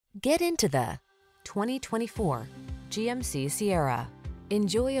Get into the 2024 GMC Sierra.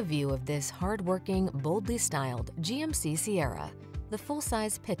 Enjoy a view of this hard-working, boldly styled GMC Sierra, the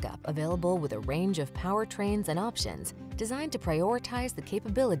full-size pickup available with a range of powertrains and options designed to prioritize the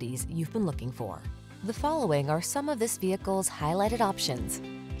capabilities you've been looking for. The following are some of this vehicle's highlighted options: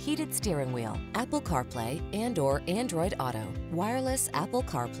 heated steering wheel, Apple Carplay and/or Android Auto, wireless Apple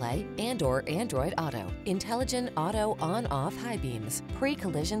Carplay and/or Android Auto, intelligent auto on-off high beams,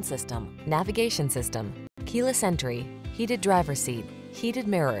 pre-collision system, navigation system, keyless entry, heated driver's seat, heated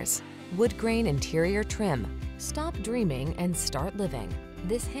mirrors, Woodgrain Interior Trim. Stop dreaming and start living.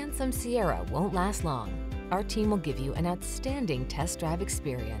 This handsome Sierra won't last long. Our team will give you an outstanding test drive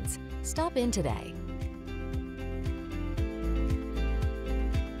experience. Stop in today.